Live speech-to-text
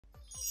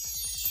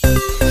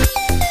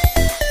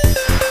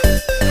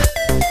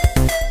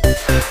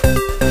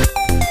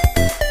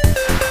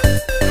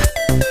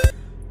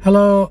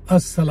Hello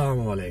अस्सलाम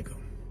वालेकुम,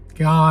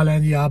 क्या हाल है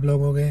जी आप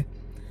लोगों के।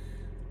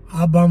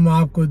 अब हम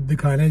आपको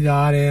दिखाने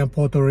जा रहे हैं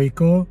पोर्टो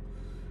रिको,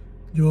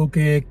 जो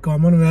कि एक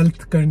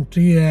कॉमनवेल्थ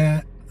कंट्री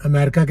है,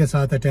 अमेरिका के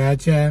साथ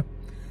अटैच है।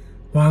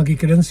 वहाँ की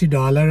करेंसी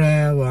डॉलर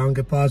है, वहाँ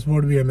के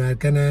पासपोर्ट भी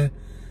अमेरिकन है,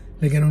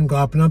 लेकिन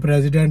उनका अपना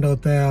प्रेसिडेंट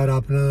होता है और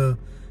अपना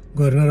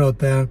गवर्नर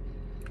होता है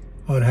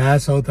और है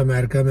साउथ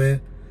अमेरिका में।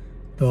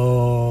 तो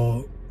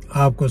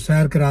आपको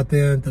सैर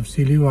कराते हैं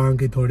तफसीली वहाँ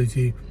की थोड़ी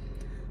सी,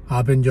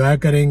 आप इंजॉय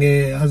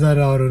करेंगे। अजहर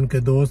और उनके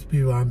दोस्त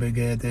भी वहाँ पे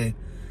गए थे,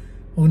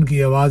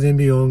 उनकी आवाज़ें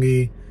भी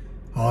होंगी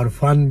और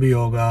फन भी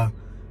होगा।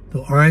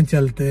 तो आए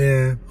चलते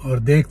हैं और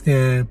देखते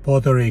हैं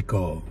पोर्टो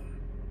रिको।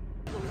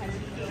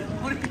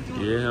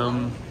 ये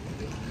हम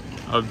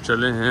अब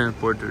चले हैं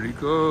पोर्टो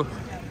रिको,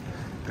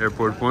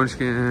 एयरपोर्ट पहुँच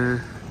गए हैं।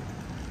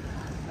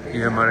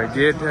 ये हमारा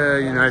गेट है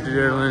यूनाइटेड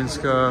एयरलाइंस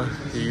का,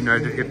 ये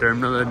यूनाइटेड के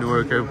टर्मिनल है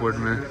न्यूयॉर्क एयरपोर्ट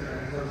में।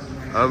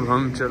 अब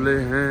हम चले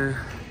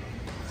हैं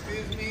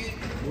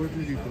पोर्टो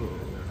रिको,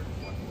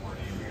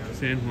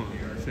 सैन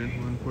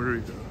जुआन पोर्टो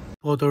रिको।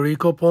 पोर्टो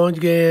रिको पहुँच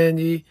गए हैं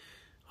जी,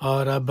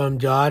 और अब हम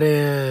जा रहे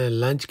हैं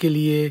लंच के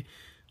लिए,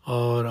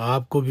 और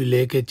आपको भी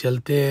लेके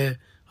चलते हैं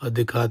और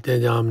दिखाते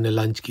हैं जहाँ हमने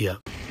लंच किया।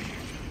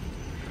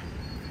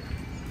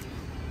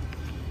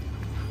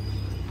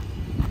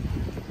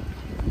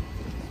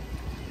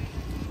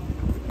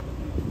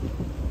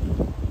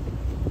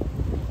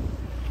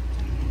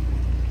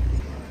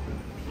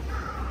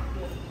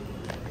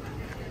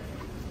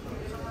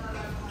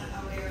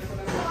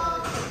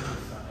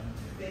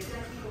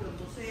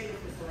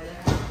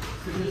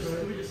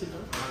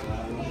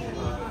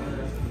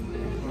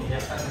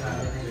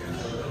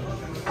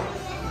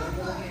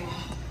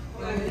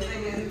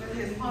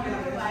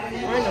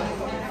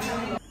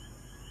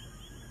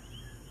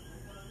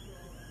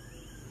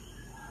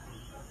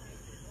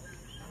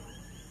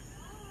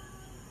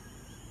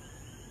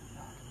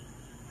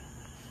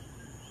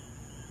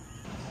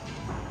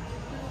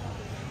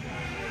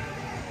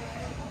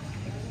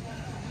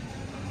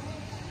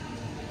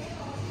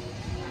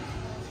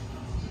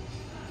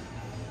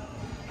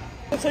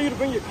 That's how you to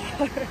bring your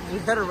car. We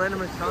had a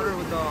random encounter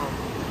with a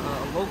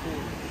local.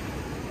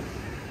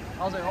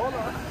 I was like, hold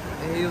on.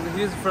 And he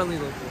was a friendly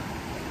local.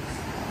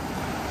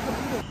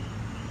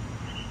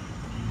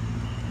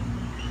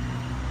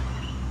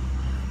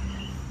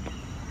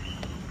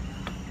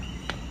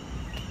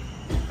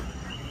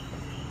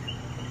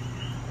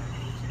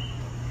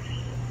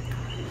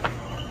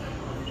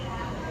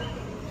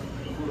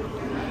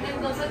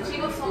 Entonces,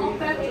 chicos, somos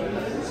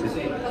prácticos.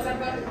 Sí.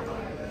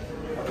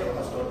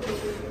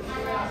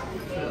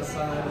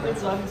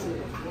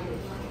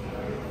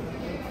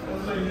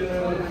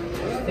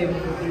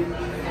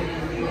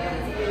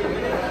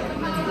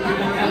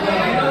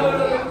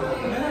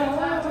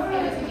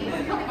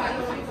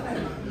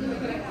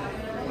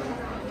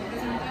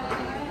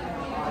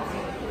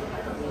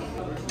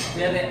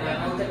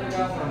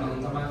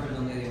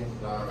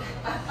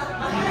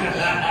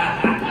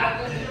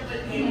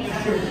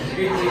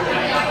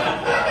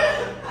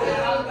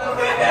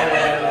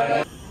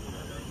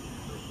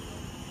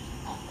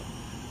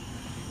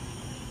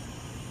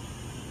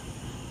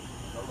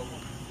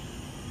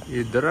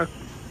 ये दरख्त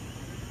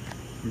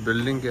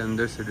building के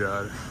अंदर से जा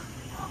रहा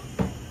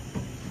है,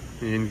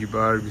 ये इनकी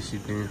बाहर भी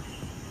सीटें हैं।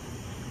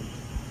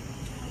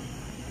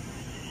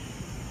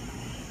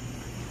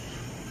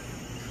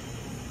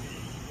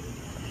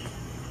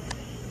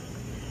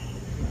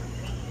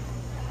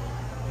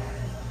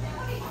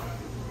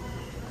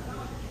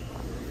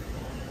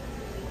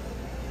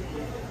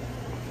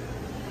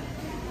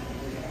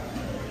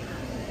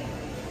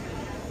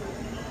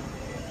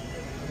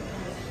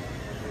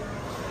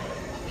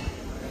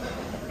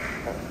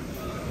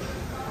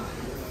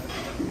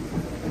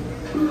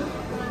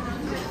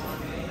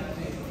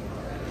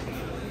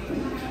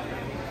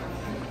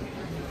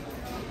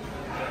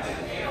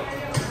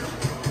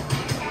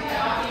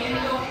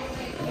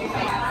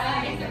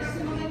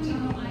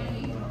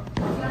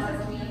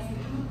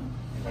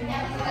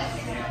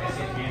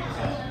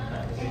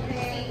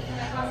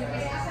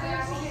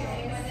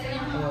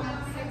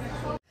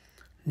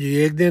 जी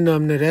एक दिन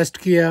हमने रेस्ट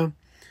किया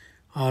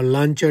और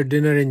लंच और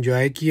डिनर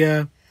एंजॉय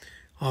किया,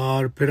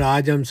 और फिर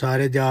आज हम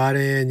सारे जा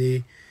रहे हैं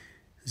जी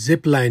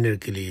जिप लाइनर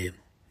के लिए,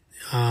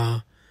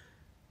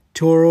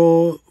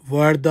 टोरो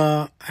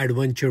वर्दा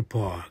एडवेंचर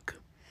पार्क,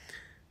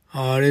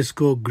 और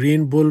इसको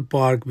ग्रीन बुल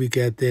पार्क भी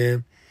कहते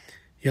हैं।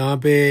 यहाँ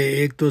पे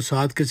एक तो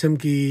 7 किस्म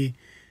की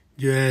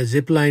जो है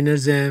जिप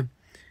लाइनर्स हैं,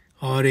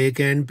 और एक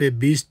एंड पे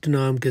बीस्ट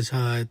नाम के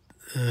साथ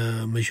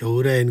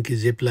मशहूर है इनकी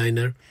जिप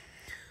लाइनर।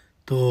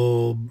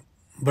 तो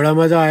बड़ा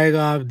मज़ा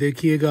आएगा, आप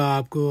देखिएगा,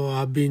 आपको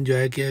आप भी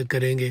इंजॉय किया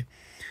करेंगे।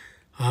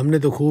 हमने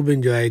तो खूब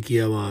इंजॉय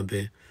किया वहाँ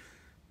पे।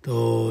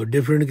 तो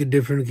डिफरेंट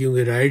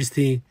क्योंकि राइड्स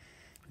थी,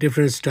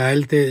 डिफरेंट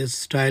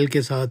स्टाइल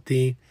के साथ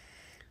थी,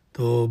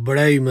 तो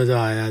बड़ा ही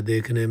मज़ा आया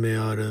देखने में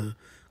और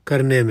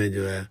करने में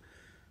जो है।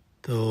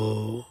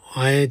 तो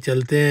आए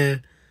चलते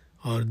हैं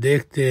और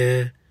देखते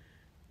हैं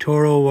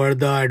Toro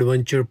Warda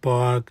adventure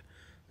park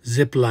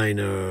zip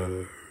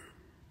liner.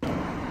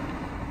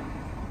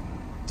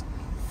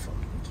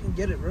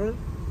 Get it, bro.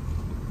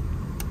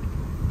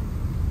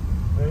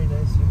 Very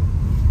nice.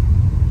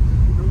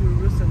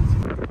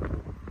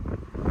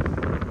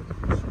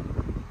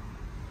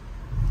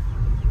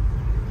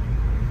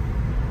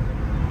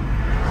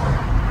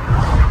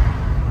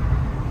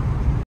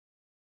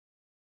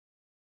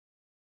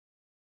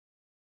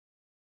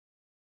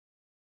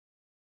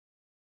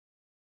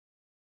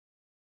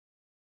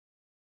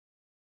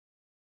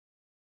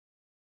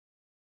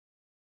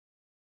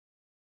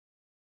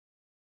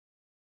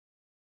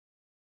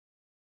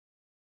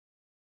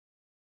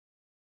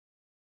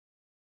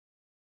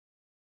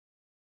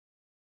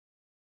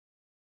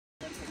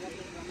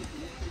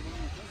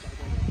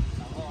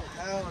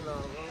 Hell no,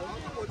 bro.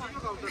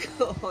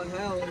 Oh,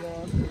 hell no.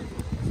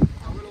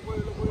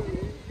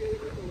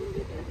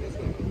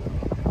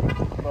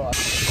 Bro.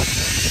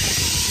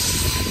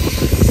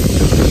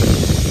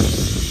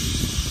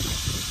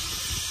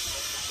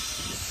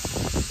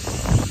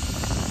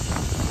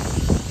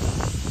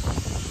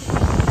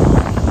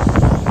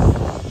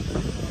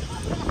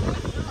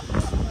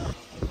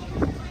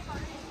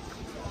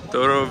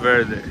 Toro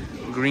Verde,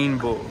 green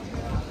bull.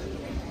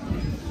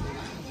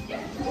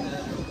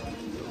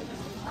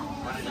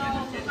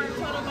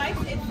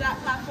 It's that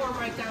platform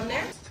right down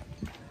there.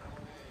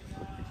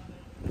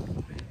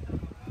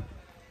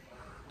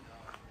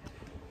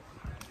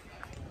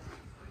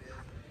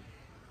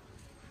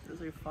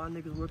 There's like 5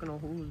 niggas working on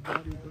whose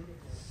body, bro.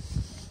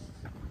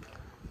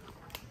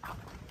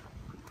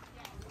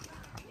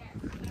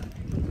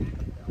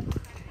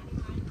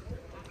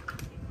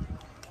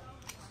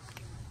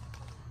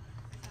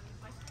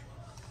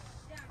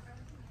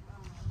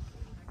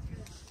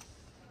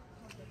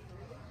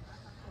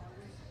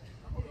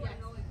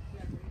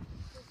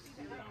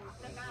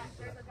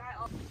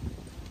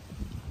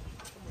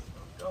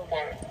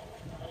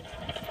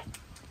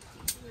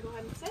 Go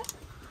ahead and sit.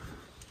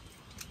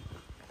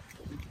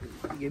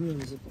 Give me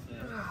a zip.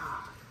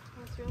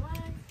 Cross your legs,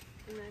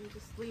 and then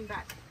just lean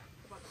back.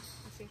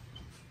 Let's see.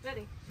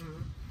 Ready?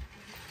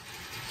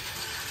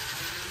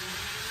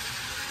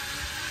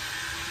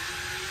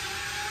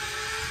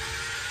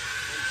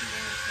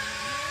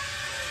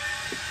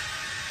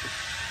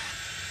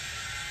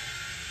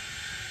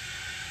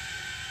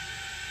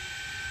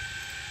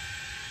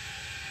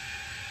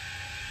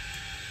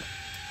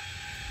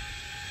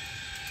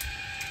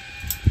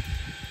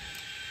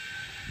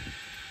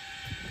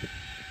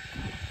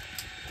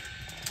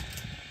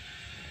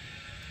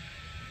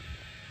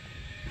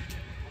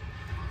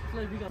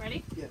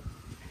 Ready? Yeah.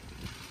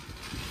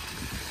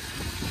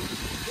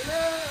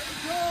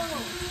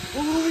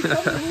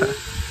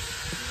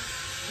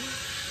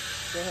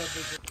 Go ahead,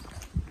 baby.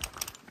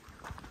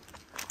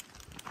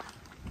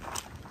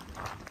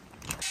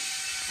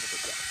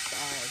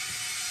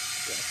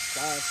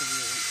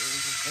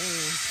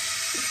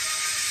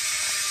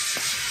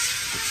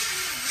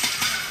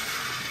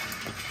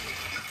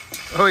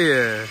 Oh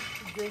yeah.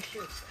 Good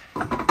shit.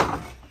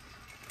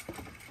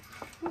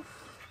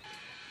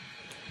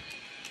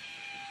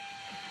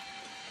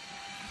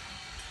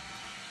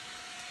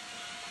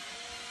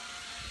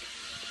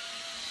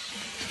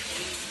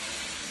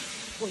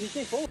 Well, you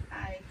stay full.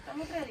 Hi.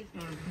 Estamos ready.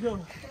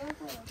 Yo,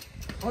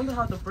 I wonder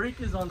how the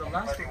brake is on the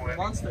last one, the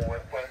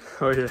monster.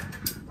 Oh yeah.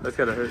 That's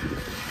gotta hurt.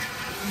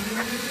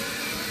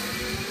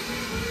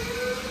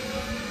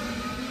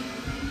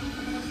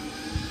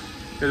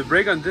 Yeah, the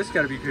brake on this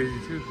gotta be crazy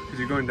too, because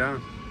you're going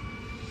down.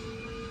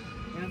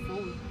 And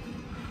forward.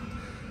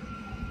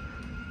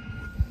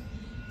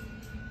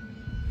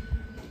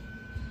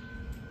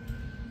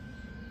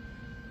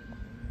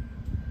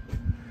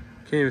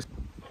 Can't even.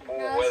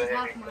 No, this is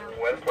half a mile.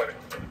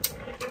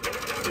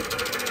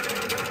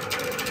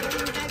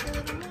 Back a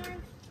little more.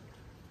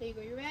 There you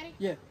go. You ready?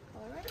 Yeah.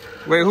 All right.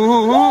 Wait, who?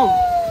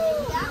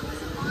 That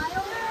was a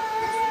mile.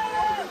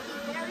 This will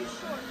be very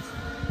short.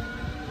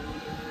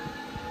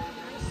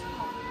 Very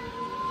small.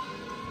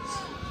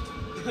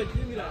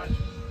 Give me that.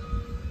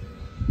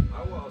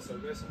 Agua o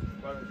cerveza,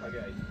 ¿cuál pagué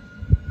ahí?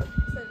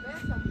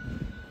 Cerveza.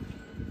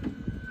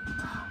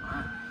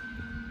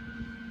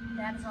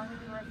 That is only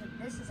worth it.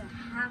 This is a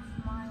half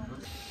mile.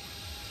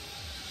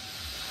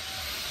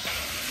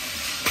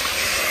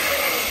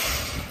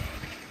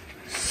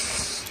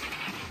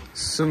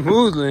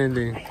 Smooth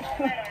landing.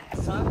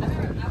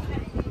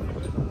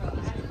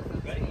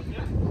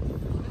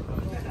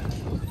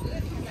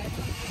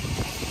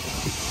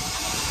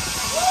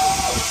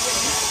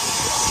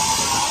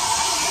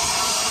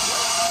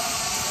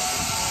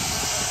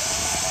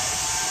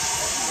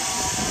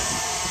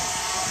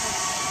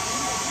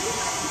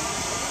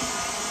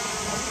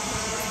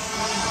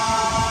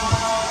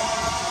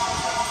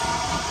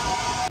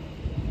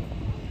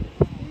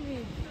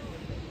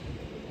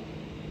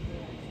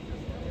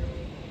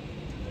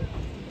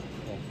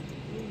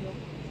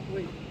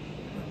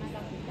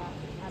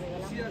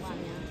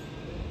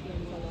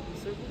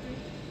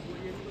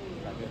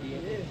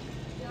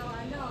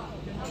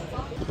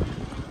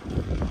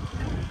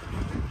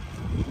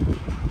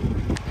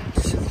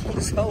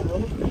 Let's go, bro.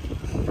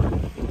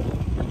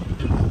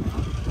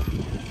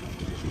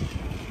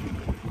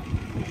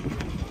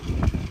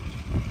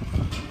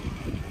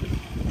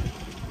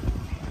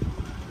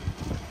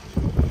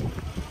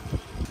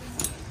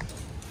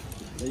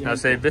 Now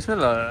say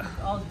Bismillah.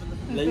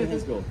 Let your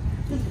hands go.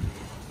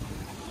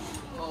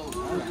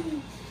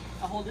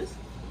 I hold this.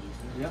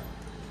 Yeah.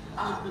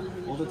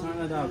 All the time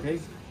like that, okay?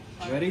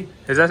 Ready?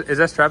 Is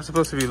that strap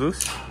supposed to be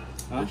loose?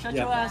 Huh? Shut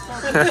Yeah. your ass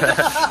up.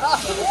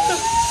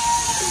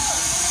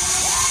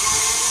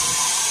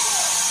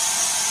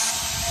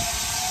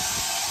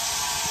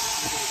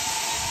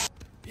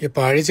 ये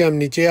पहाड़ी से हम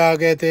नीचे आ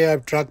गए थे,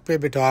 अब truck पे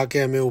बिठा के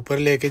हमें ऊपर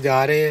लेके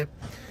जा रहे हैं।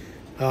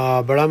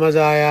 बड़ा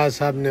मज़ा आया,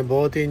 सब ने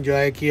बहुत ही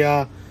इंजॉय किया।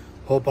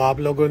 होप आप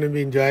लोगों ने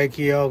भी इंजॉय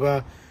किया होगा।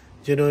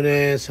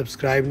 जिन्होंने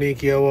सब्सक्राइब नहीं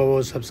किया हुआ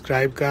वो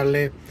सब्सक्राइब कर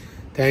लें।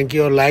 थैंक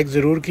यू और लाइक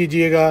ज़रूर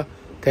कीजिएगा।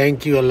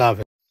 थैंक यू, अल्लाह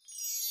हाफ़िज़।